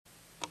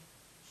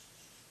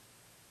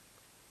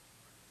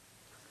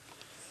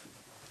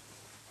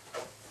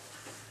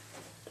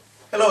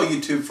Hello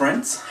YouTube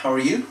friends, how are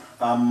you?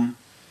 I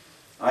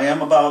am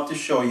about to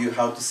show you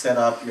how to set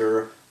up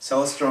your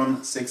Celestron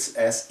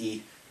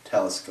 6SE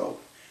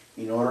telescope.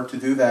 In order to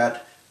do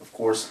that, of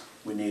course,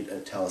 we need a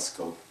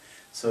telescope.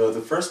 So the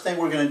first thing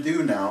we're going to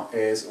do now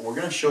is we're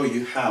going to show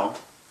you how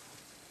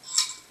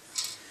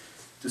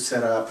to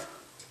set up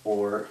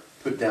or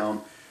put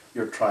down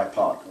your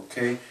tripod.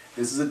 Okay,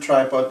 this is a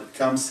tripod that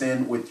comes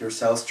in with your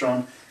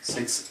Celestron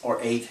 6 or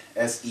 8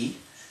 SE.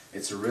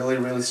 It's a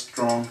really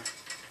strong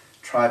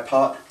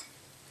tripod.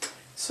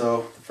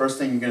 So the first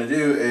thing you're going to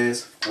do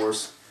is, of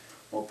course,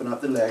 open up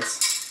the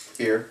legs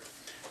here.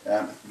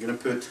 You're going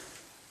to put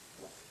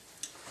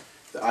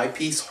the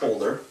eyepiece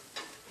holder.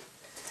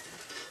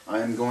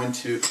 I'm going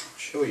to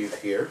show you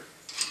here.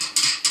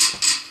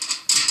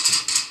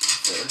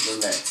 There, the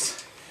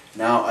legs.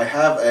 Now I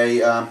have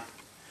a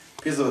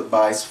piece of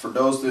advice for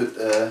those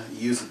that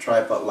use a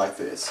tripod like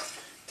this.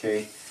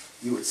 Okay,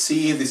 you would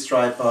see this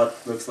tripod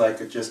looks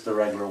like just a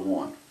regular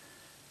one,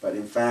 but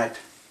in fact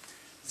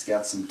it's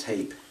got some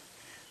tape.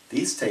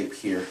 This tape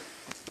here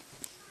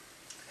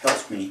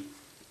helps me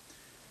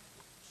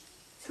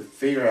to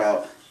figure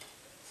out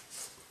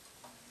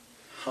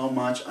how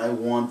much I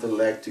want the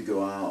leg to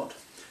go out.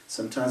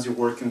 Sometimes you're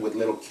working with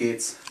little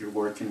kids, you're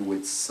working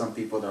with some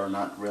people that are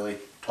not really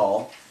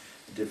tall,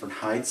 different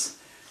heights,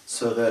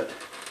 so that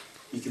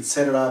you can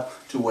set it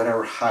up to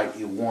whatever height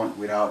you want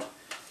without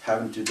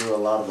having to do a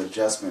lot of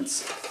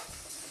adjustments.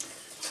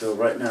 So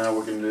right now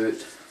we're going to do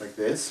it like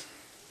this.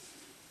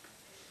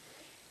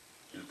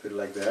 Put it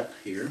like that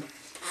here,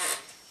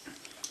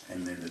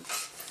 and then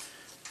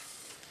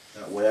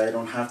that way I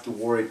don't have to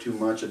worry too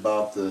much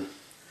about the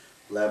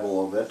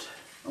level of it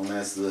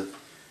unless the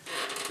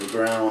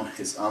ground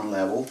is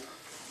unleveled.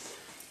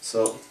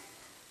 So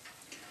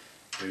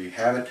there you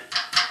have it.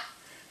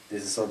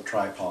 This is our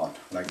tripod.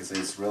 Like I say,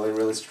 it's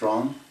really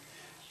strong,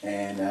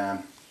 and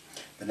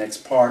the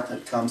next part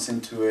that comes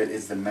into it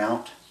is the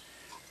mount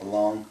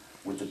along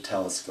with the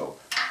telescope.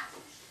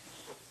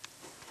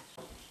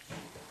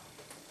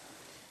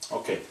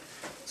 Okay,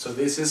 so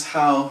this is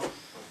how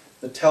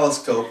the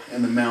telescope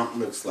and the mount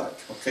looks like.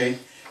 Okay,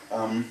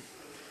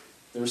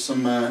 there's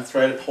some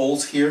threaded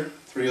holes here,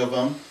 3 of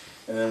them,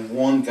 and then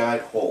 1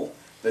 guide hole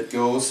that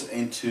goes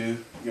into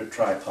your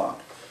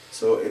tripod.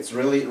 So it's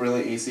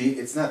really easy.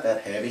 It's not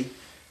that heavy.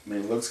 I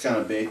mean, it looks kind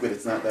of big, but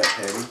it's not that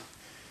heavy.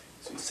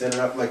 So you set it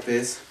up like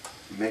this.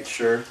 Make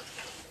sure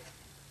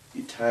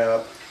you tie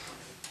up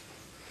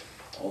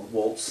all the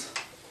bolts,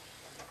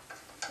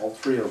 all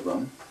 3 of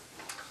them.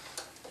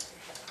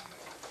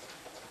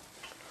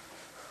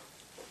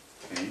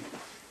 Okay.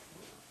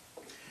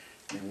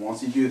 And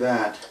once you do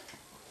that,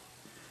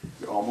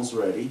 you're almost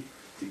ready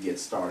to get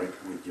started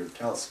with your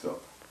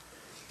telescope.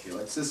 Okay,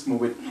 let's just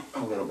move it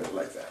a little bit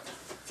like that.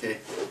 Okay,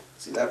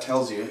 see, that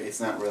tells you it's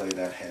not really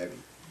that heavy.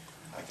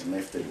 I can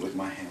lift it with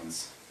my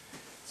hands.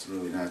 It's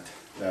really not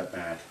that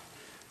bad.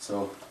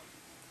 So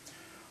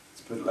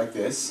let's put it like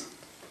this.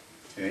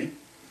 Okay,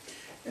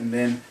 and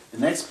then the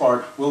next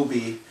part will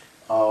be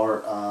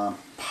our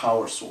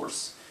power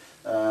source.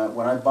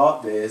 When I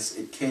bought this,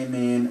 it came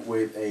in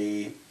with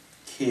a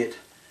kit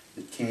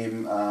that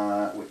came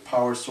with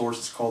power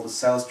sources called the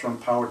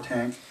Celestron power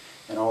tank,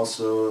 and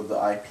also the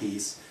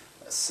eyepiece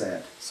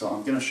set. So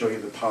I'm going to show you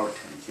the power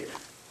tank here.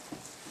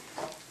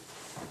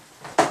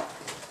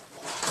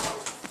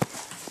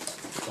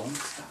 Don't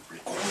stop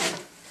recording.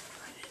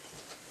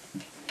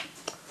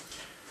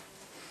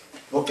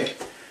 Okay,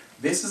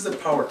 this is the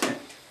power tank.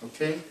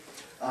 Okay,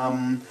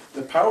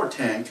 the power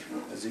tank,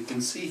 as you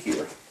can see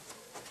here,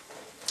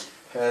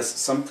 has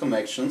some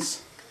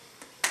connections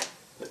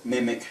that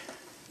mimic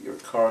your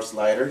car's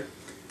lighter.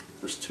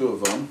 There's 2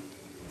 of them.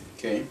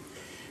 Okay,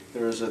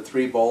 there's a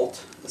 3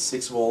 volt, a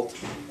 6 volt,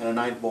 and a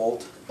 9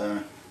 volt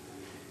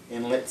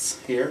inlets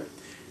here.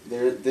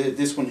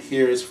 This one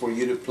here is for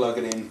you to plug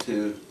it in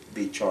to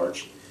be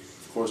charged.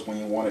 Of course, when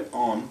you want it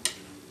on,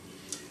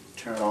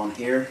 turn it on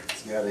here.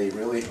 It's got a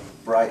really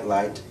bright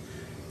light.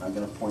 I'm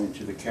going to point it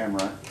to the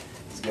camera.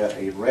 It's got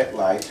a red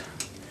light,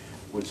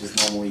 which is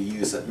normally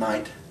used at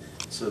night,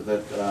 so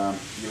that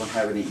you don't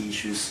have any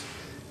issues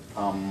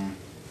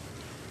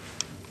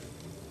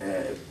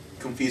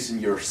confusing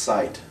your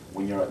sight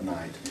when you're at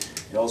night.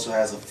 It also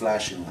has a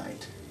flashing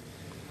light.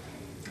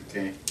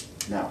 Okay,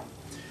 now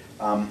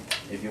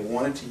if you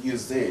wanted to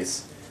use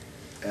this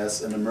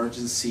as an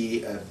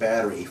emergency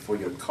battery for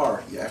your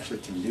car, you actually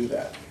can do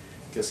that,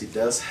 because it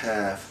does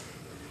have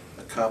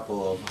a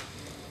couple of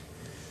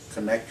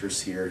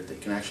connectors here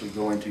that can actually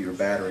go into your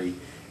battery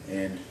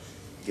and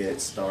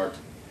get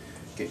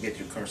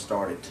your car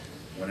started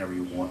whenever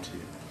you want to.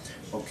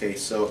 Okay,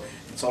 so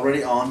it's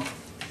already on.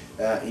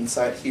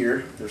 Inside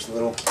here there's a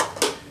little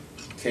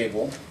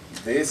cable.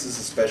 This is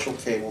a special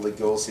cable that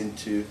goes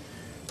into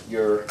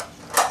your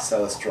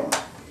Celestron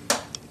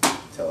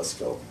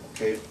telescope.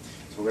 Okay,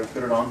 so we're going to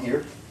put it on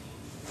here.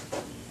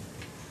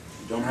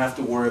 You don't have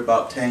to worry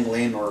about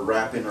tangling or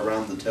wrapping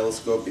around the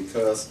telescope,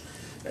 because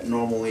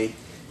normally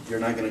you're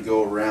not going to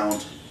go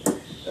around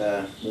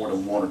more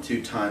than 1 or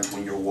 2 times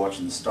when you're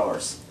watching the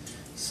stars.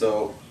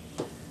 So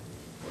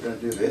we're going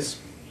to do this.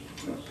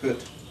 We're going to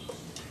put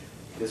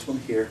this one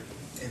here,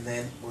 and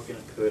then we're going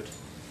to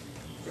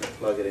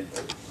plug it in.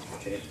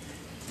 Okay.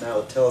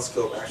 Now the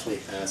telescope actually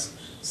has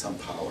some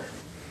power.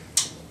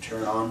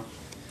 Turn on.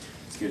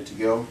 It's good to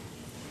go.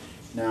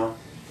 Now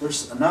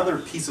there's another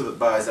piece of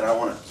advice that I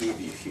want to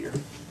give you here.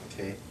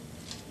 Okay.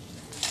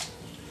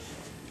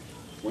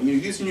 When you're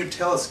using your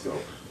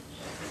telescope,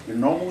 you're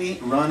normally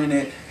running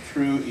it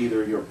through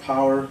either your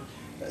power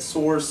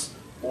source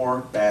or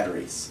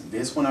batteries.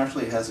 This one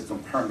actually has a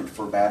compartment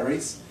for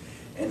batteries,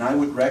 and I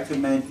would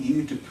recommend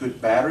you to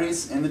put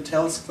batteries in the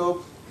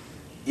telescope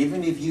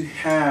even if you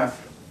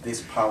have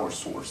this power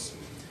source.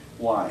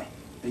 Why?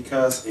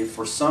 Because if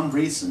for some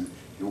reason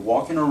you're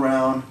walking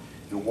around,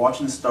 you're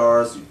watching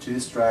stars, you're too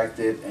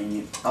distracted, and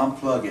you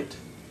unplug it,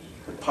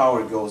 the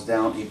power goes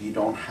down if you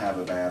don't have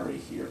a battery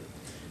here.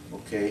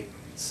 Okay,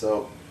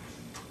 so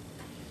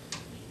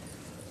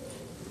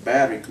the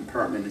battery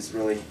compartment is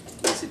really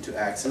easy to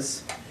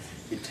access.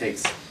 It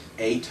takes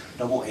 8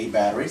 AA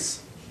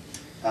batteries.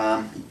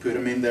 You put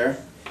them in there,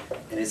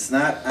 and it's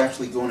not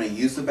actually going to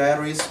use the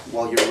batteries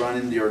while you're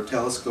running your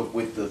telescope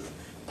with the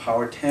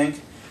power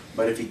tank,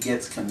 but if it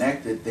gets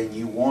connected, then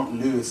you won't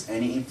lose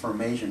any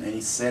information,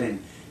 any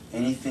setting,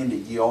 anything that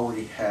you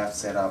already have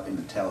set up in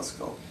the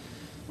telescope,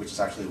 which is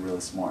actually really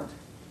smart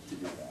to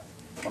do that.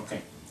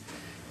 Okay,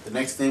 the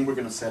next thing we're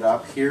going to set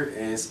up here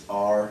is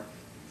our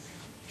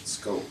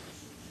scope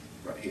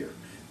right here.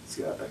 It's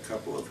got a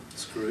couple of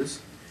screws.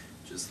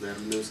 Just let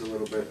them loose a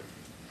little bit.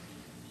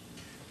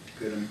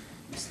 Put them,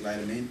 you slide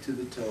them into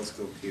the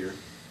telescope here,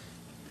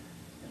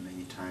 and then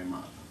you tie them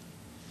up.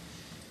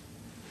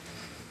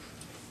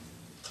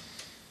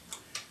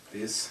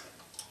 This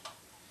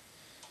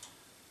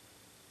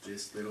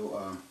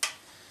little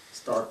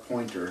start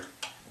pointer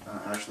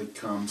actually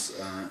comes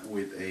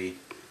with a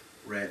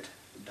red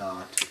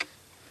dot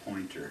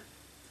pointer.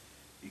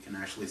 You can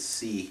actually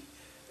see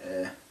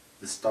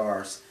the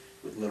stars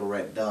with little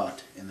red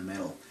dot in the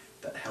middle.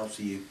 That helps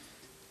you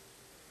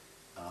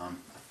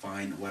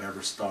find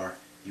whatever star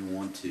you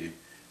want to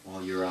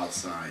while you're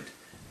outside.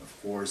 Of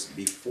course,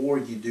 before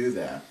you do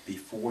that,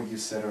 before you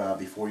set it up,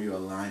 before you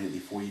align it,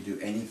 before you do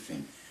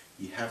anything,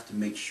 you have to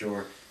make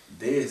sure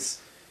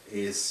this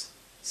is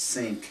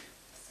sync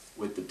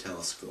with the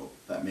telescope.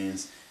 That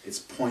means it's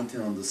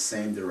pointing on the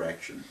same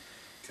direction,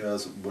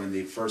 because when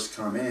they first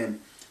come in,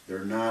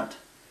 they're not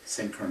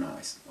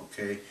synchronized.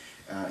 Okay,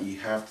 you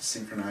have to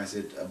synchronize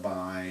it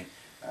by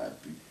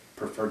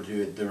prefer to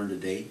do it during the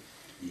day.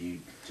 You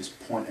just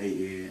point at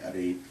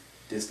a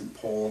distant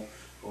pole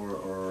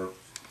or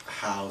a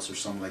house or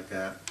something like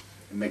that,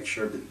 and make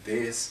sure that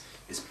this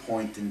is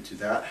pointing to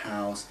that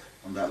house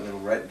on that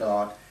little red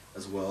dot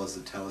as well as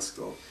the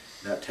telescope.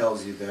 That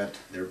tells you that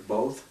they're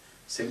both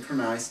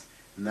synchronized.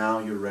 Now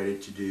you're ready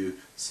to do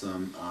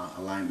some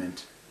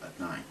alignment at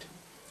night.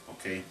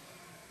 Okay,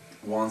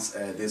 once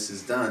this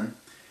is done,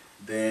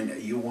 then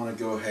you want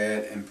to go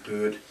ahead and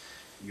put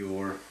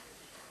your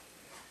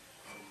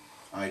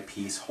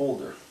eyepiece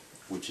holder,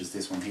 which is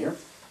this one here.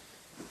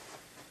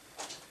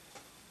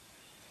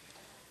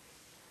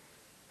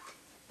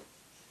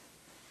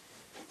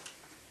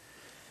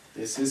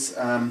 This is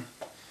a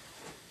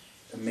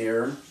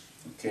mirror,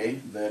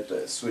 okay,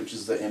 that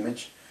switches the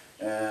image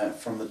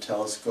from the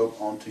telescope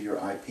onto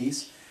your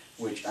eyepiece,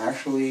 which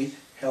actually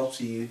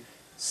helps you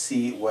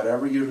see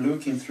whatever you're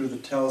looking through the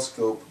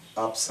telescope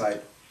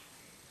upside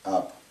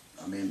up.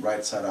 I mean,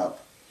 right side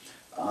up.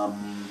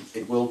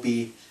 It will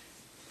be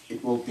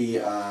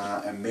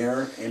a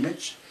mirror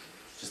image,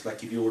 just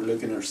like if you were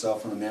looking at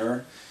yourself in the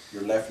mirror.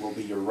 Your left will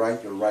be your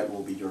right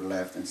will be your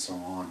left, and so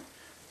on.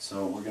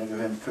 So we're going to go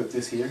ahead and put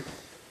this here,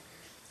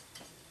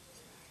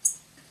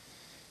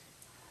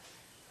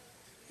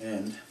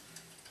 and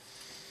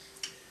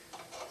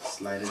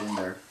slide it in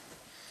there.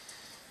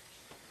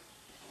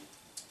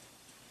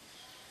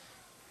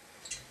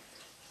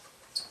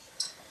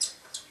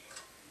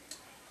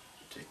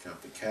 Take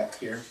out the cap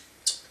here.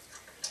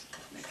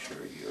 Make sure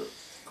you're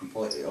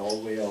completely all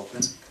the way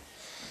open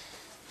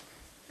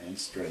and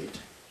straight.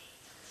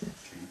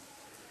 Okay.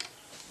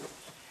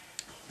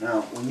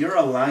 Now, when you're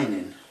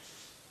aligning,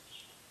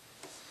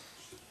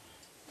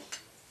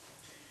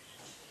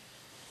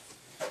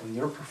 when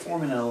you're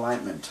performing an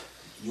alignment,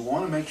 you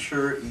want to make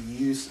sure you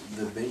use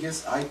the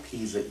biggest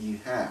eyepiece that you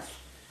have.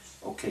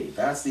 Okay,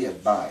 that's the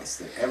advice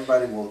that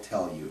everybody will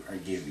tell you or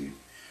give you.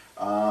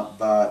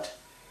 But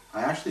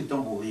I actually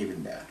don't believe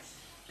in that,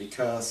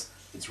 because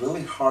it's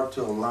really hard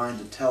to align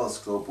the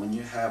telescope when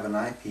you have an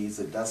eyepiece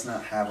that does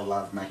not have a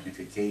lot of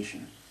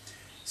magnification.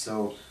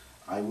 So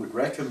I would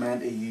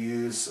recommend that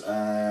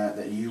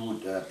you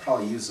would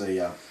probably use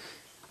a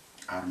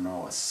I don't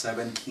know, a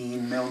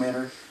 17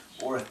 millimeter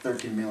or a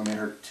 13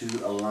 millimeter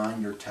to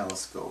align your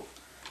telescope.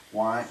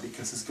 Why?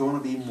 Because it's going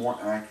to be more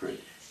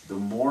accurate. The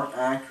more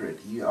accurate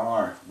you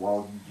are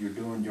while you're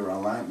doing your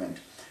alignment,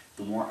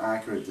 the more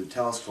accurate the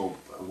telescope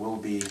will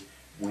be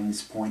when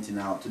it's pointing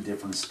out to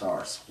different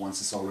stars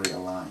once it's already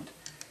aligned.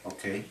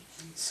 Okay,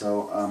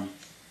 so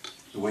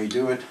the way you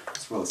do it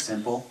is really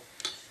simple.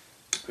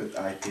 Put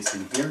the eyepiece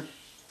in here,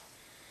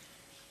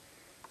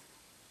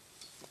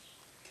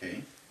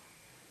 Okay,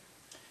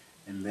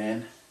 and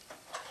then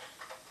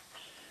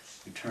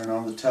you turn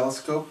on the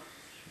telescope.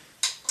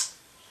 It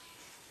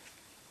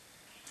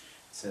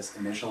says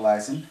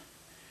initializing.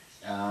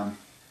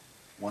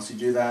 Once you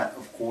do that,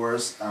 of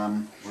course,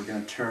 we're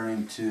going to turn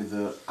into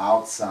the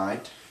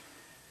outside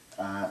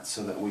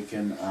so that we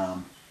can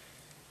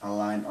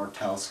align our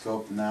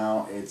telescope.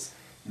 Now it's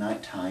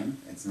nighttime,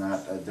 it's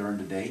not during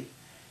the day.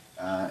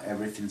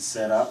 Everything's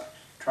set up.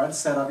 Try to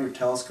set up your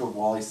telescope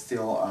while it's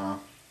still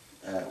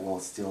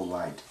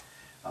light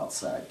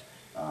outside.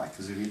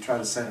 Because if you try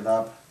to set it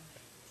up,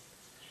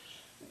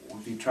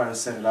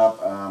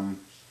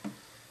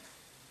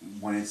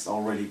 when it's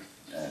already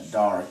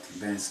dark,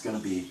 then it's going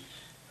to be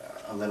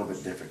a little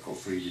bit difficult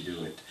for you to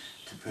do it.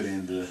 To put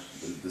in the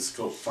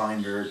scope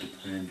finder, to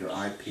put in your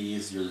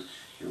eyepiece, your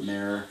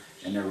mirror,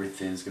 and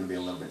everything is going to be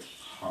a little bit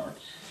hard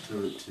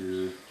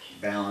to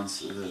balance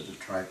the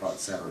tripod,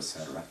 etc.,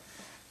 etc.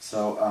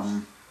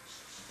 So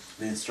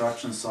the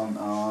instructions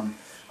on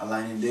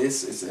aligning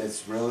this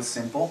it's really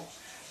simple.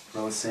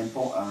 Really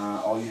simple.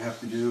 All you have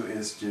to do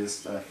is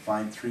just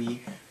find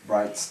 3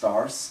 bright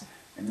stars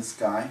in the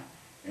sky,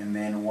 and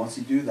then once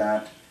you do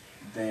that,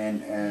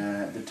 then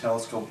the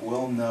telescope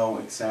will know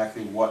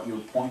exactly what you're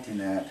pointing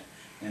at,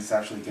 and it's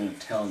actually going to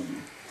tell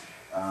you.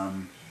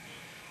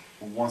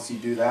 Once you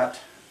do that,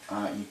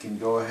 you can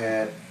go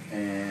ahead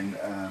and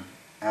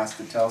ask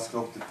the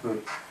telescope to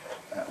put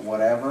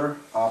whatever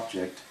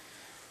object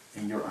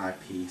in your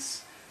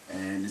eyepiece,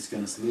 and it's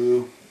going to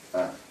slew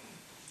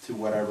to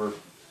whatever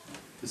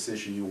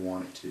position you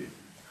want it to.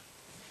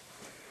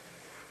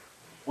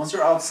 Once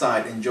you're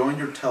outside, enjoying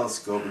your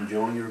telescope,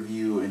 enjoying your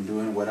view, and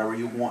doing whatever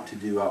you want to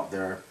do out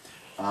there,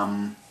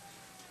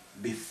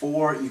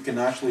 before you can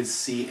actually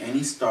see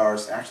any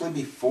stars, actually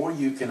before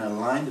you can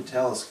align the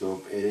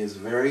telescope, it is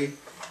very,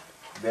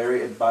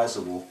 very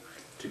advisable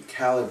to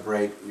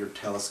calibrate your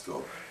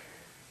telescope.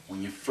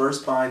 When you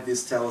first buy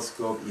this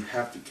telescope, you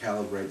have to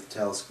calibrate the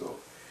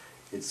telescope.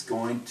 It's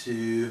going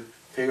to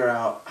figure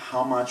out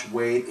how much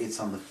weight it's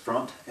on the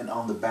front and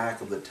on the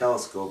back of the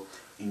telescope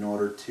in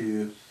order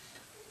to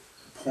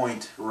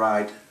point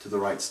right to the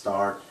right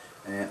star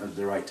and at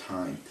the right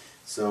time.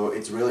 So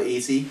it's really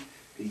easy.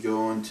 You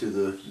go into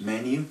the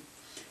menu,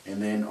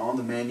 and then on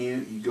the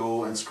menu you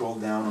go and scroll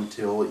down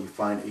until you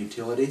find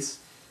utilities,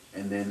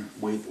 and then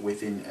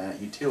within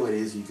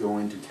utilities you go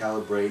into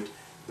calibrate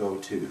go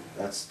to.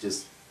 That's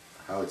just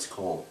how it's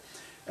called.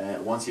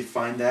 Once you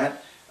find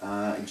that,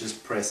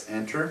 just press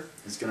enter.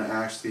 It's going to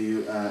ask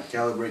you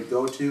calibrate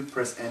go to,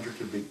 press enter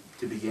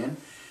to begin.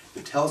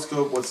 The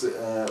telescope, what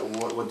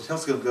the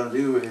telescope is going to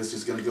do is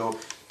just going to go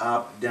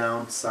up,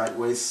 down,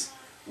 sideways,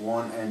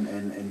 one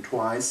and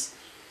twice,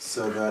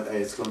 so that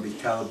it's going to be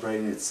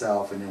calibrating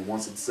itself, and then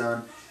once it's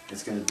done,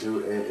 it's going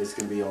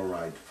to be all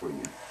right for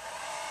you.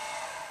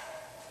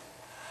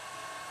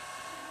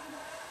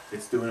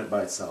 It's doing it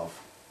by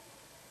itself.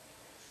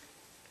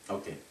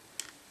 Okay.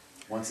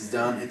 Once it's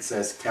done, it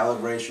says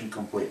calibration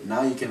complete.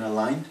 Now you can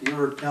align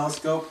your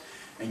telescope,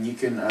 and you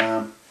can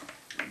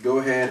go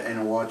ahead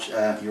and watch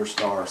your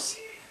stars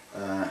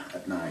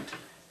at night.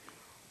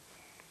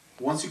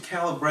 Once you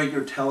calibrate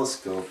your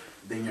telescope,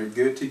 then you're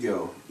good to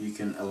go. You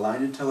can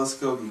align your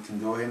telescope, you can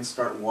go ahead and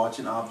start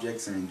watching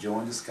objects and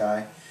enjoying the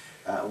sky.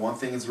 One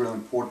thing that's really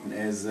important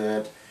is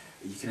that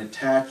you can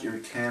attach your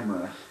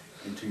camera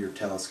into your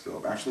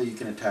telescope. Actually, you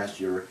can attach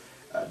your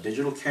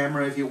digital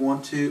camera if you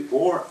want to,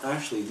 or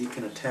actually you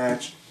can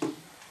attach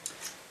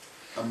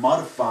a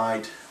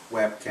modified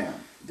webcam.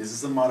 This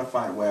is a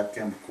modified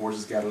webcam. Of course,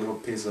 it's got a little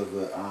piece of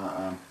the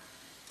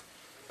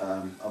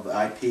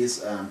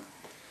eyepiece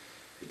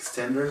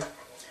extender.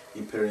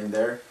 You put it in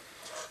there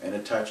and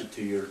attach it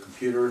to your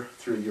computer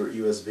through your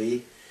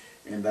USB,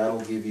 and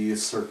that'll give you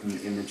certain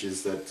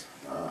images that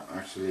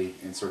actually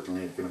and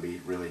certainly are going to be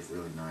really,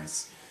 really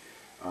nice.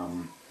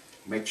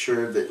 Make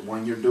sure that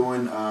when you're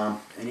doing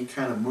any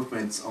kind of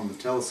movements on the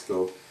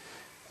telescope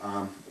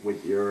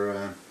with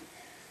your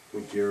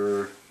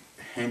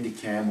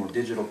Handycam or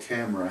digital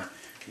camera,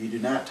 you do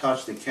not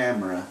touch the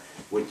camera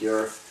with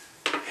your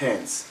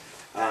hands.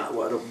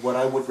 What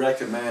I would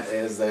recommend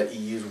is that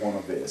you use one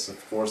of these.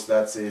 Of course,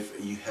 that's if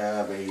you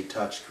have a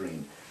touch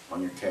screen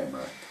on your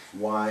camera.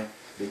 Why?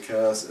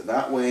 Because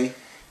that way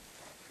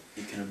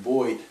you can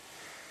avoid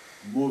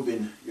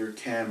moving your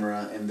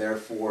camera and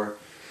therefore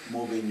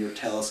moving your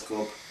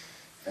telescope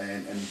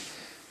and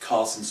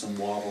causing some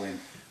wobbling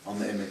on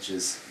the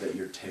images that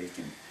you're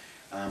taking.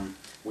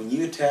 When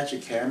you attach a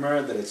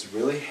camera that it's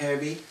really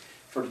heavy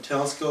for the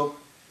telescope,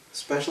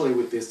 especially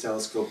with this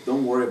telescope,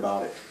 don't worry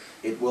about it.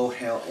 It will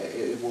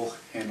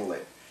handle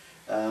it.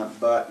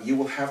 But you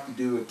will have to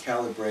do a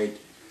calibrate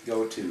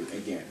go to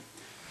again,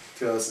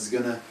 because it's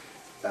going to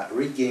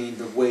regain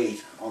the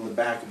weight on the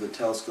back of the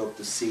telescope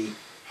to see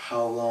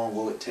how long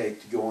will it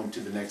take to go into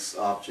the next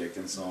object,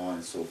 and so on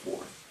and so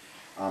forth.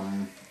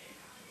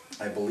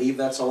 I believe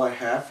that's all I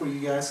have for you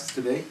guys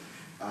today.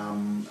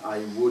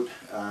 I would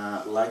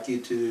like you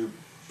to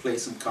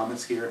place some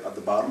comments here at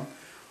the bottom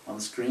on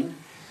the screen,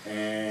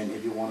 And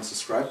if you want to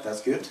subscribe,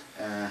 that's good.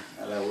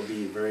 That would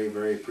be very,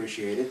 very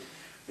appreciated.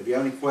 If you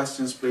have any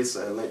questions, please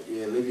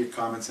leave your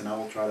comments, and I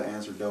will try to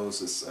answer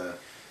those as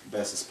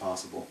best as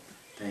possible.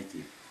 Thank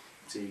you.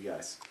 See you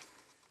guys.